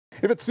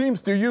If it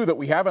seems to you that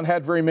we haven't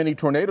had very many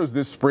tornadoes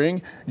this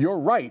spring, you're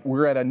right.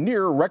 We're at a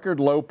near record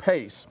low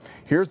pace.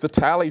 Here's the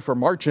tally for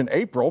March and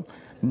April.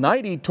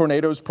 90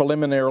 tornadoes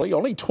preliminarily,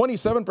 only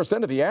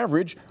 27% of the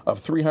average of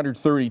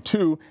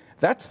 332.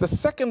 That's the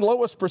second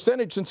lowest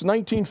percentage since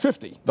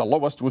 1950. The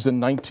lowest was in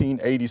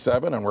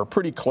 1987, and we're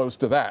pretty close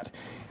to that.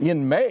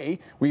 In May,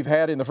 we've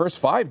had in the first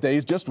 5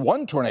 days just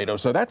one tornado,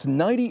 so that's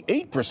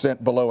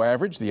 98% below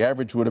average. The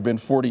average would have been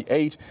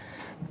 48.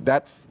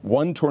 That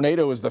one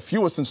tornado is the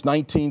fewest since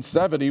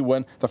 1970,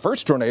 when the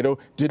first tornado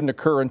didn't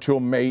occur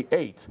until May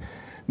 8th.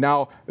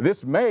 Now,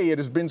 this May, it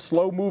has been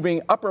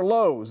slow-moving upper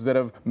lows that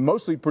have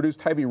mostly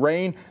produced heavy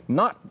rain,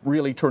 not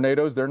really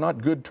tornadoes. They're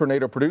not good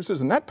tornado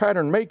producers, and that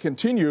pattern may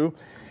continue.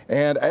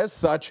 And as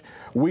such,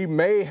 we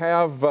may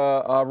have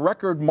a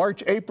record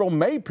March, April,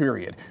 May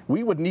period.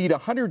 We would need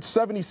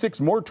 176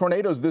 more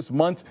tornadoes this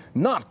month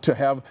not to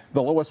have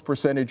the lowest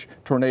percentage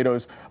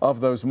tornadoes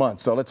of those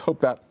months. So let's hope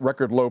that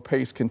record low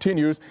pace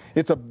continues.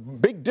 It's a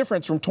big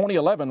difference from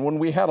 2011 when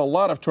we had a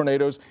lot of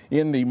tornadoes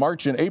in the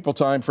March and April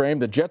time frame.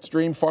 The jet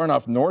stream far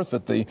enough north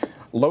that the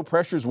low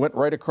pressures went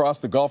right across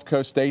the Gulf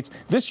Coast states.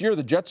 This year,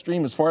 the jet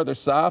stream is farther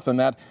south, and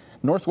that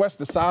northwest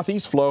to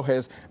southeast flow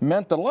has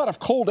meant that a lot of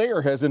cold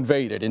air has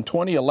invaded. In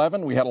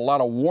 2011, we had a lot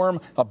of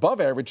warm,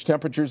 above average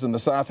temperatures in the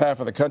south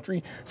half of the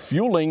country,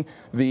 fueling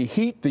the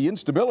heat, the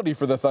instability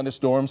for the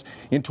thunderstorms.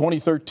 In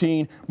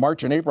 2013,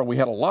 March and April, we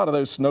had a lot of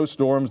those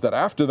snowstorms that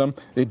after them,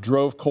 it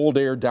drove cold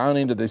air down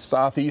into the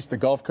southeast, the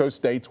Gulf Coast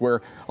states,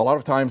 where a lot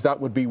of times that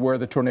would be where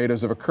the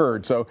tornadoes have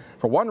occurred. So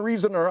for one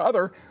reason or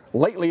other,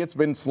 lately it's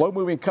been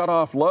slow-moving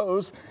cutoff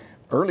lows.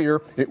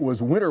 Earlier, it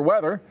was winter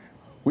weather.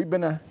 We've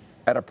been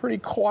at a pretty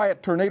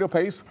quiet tornado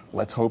pace.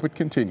 Let's hope it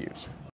continues.